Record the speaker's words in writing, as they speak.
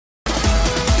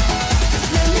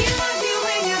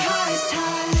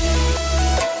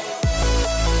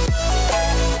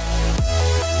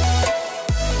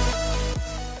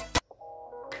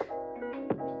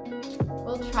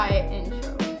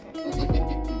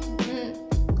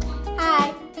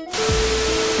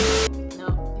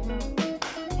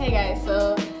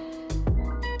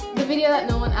video that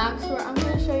no one asked for, I'm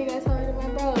gonna show you guys how I do my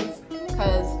brows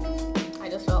because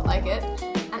I just felt like it.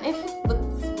 And if it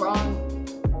looks wrong,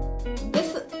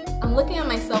 I'm looking at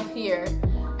myself here,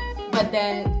 but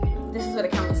then this is what the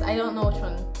camera is. I don't know which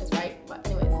one is right, but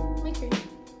anyways, make sure.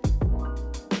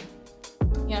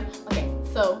 Yeah. Okay.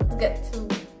 So let's get to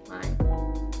my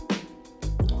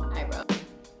eyebrow.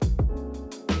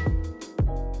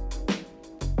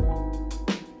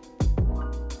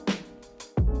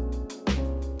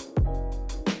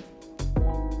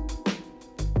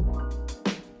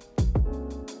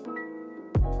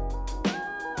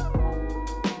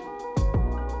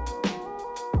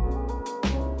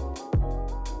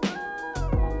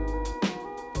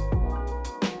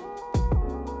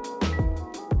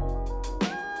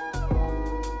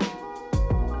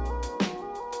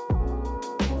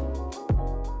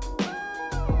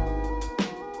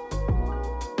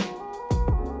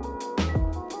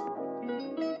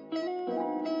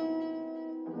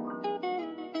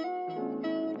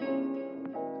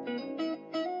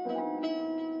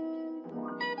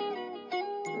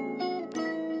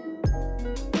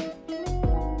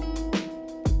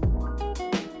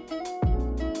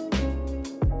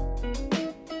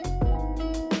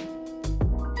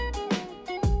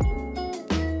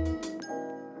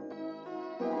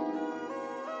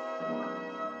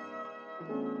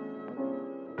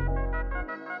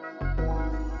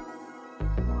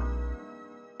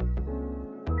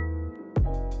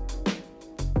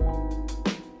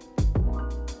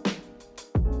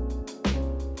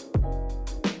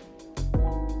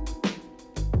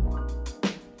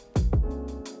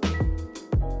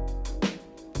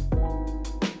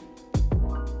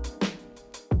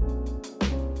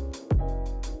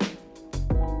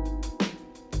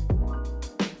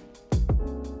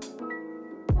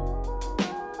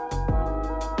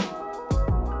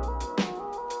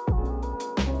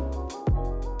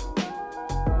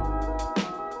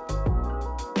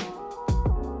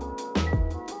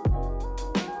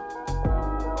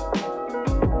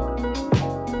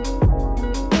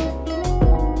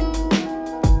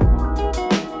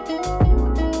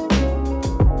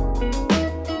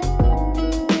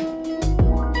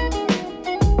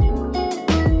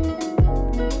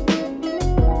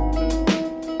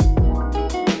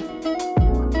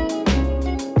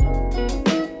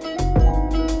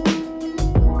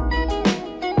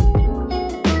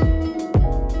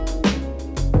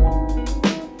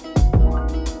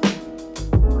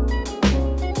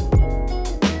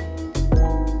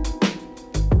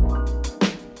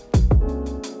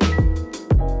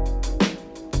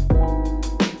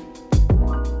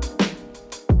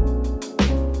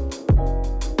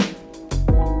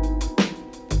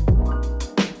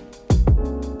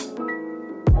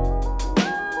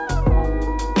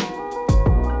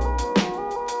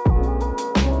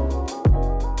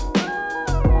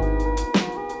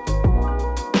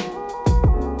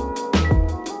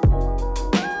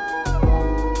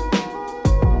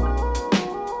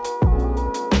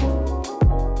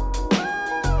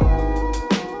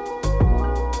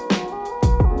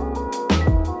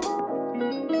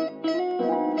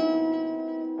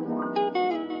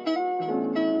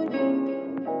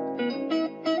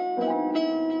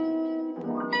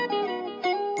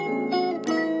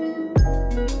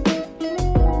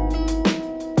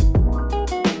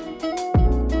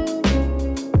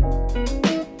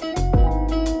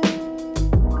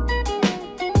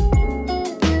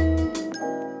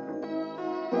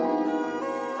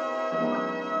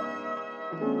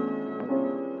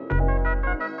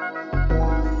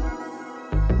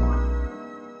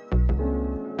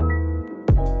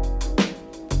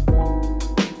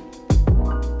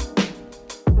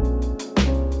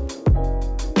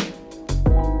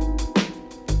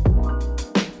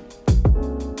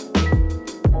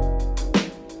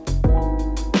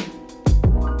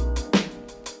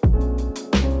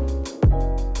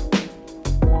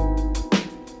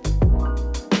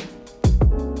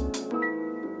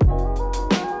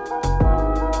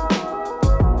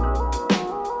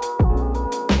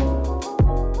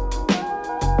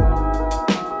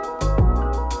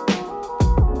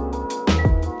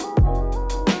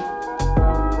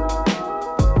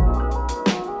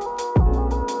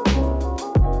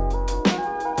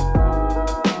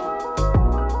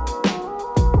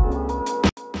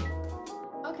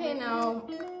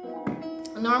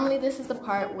 Normally this is the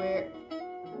part where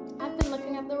I've been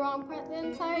looking at the wrong part the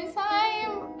entire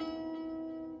time.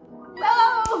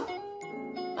 No!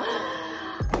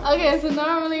 Okay, so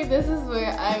normally this is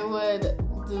where I would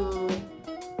do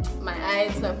my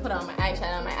eyes, so I put on my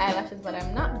eyeshadow and my eyelashes, but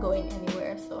I'm not going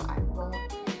anywhere, so I won't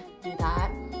do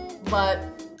that. But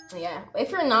yeah,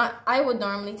 if you're not, I would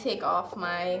normally take off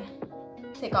my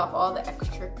take off all the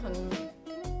extra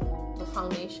the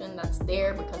foundation that's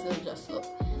there, because it'll just look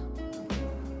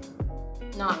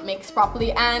not mixed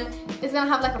properly, and it's gonna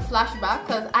have like a flashback,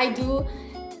 because I do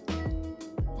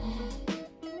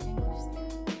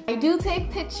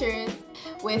take pictures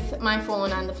with my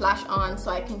phone and the flash on,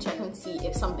 so I can check and see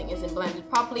if something isn't blended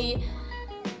properly.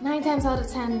 9 times out of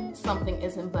 10 something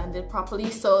isn't blended properly,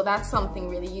 so that's something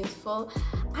really useful.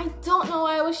 I don't know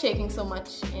why I was shaking so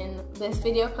much in this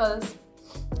video, because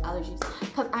allergies,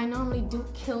 because I normally do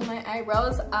kill my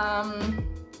eyebrows. I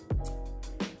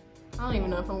don't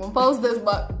even know if I'm gonna post this,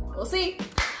 but we'll see.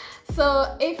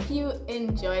 So if you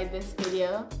enjoyed this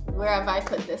video, wherever I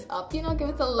put this up, you know, give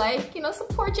it a like, you know,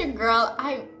 support your girl.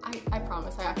 I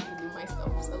promise I actually do my stuff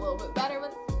a little bit better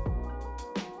with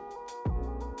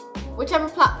whichever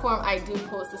platform I do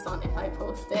post this on, if I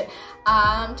post it.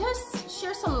 Just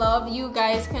share some love. You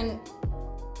guys can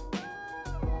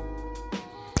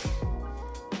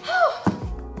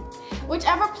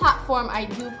whichever platform I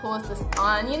do post this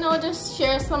on, you know, just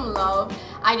share some love.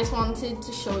 I just wanted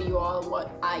to show you all what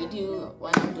I do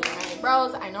when I'm doing my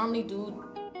eyebrows. I normally do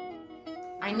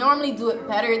it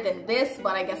better than this,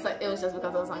 but I guess it was just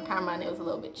because I was on camera and it was a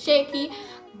little bit shaky.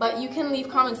 But you can leave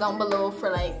comments down below for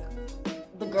like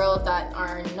the girls that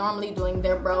are normally doing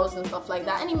their brows and stuff like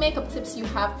that. Any makeup tips you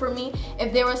have for me.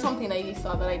 If there was something that you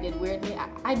saw that I did weirdly,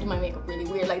 I do my makeup really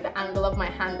weird, like the angle of my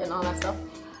hand and all that stuff.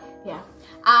 Yeah.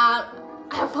 I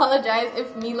apologize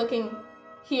if me looking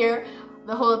here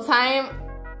the whole time,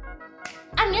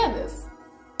 I'm new at this.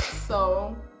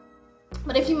 So,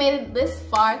 but if you made it this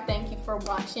far, thank you for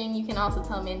watching. You can also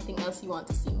tell me anything else you want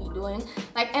to see me doing,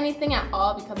 like anything at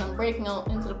all, because I'm breaking out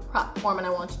into the platform and I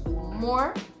want to do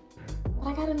more. But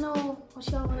I gotta know what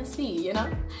y'all want to see, you know?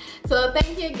 So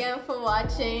thank you again for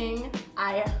watching.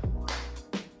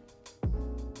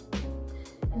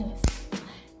 Anyways,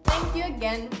 thank you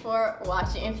again for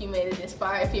watching. If you made it this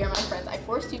far, if you're my friends, I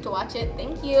forced you to watch it.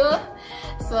 Thank you.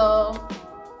 So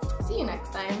see you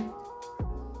next time.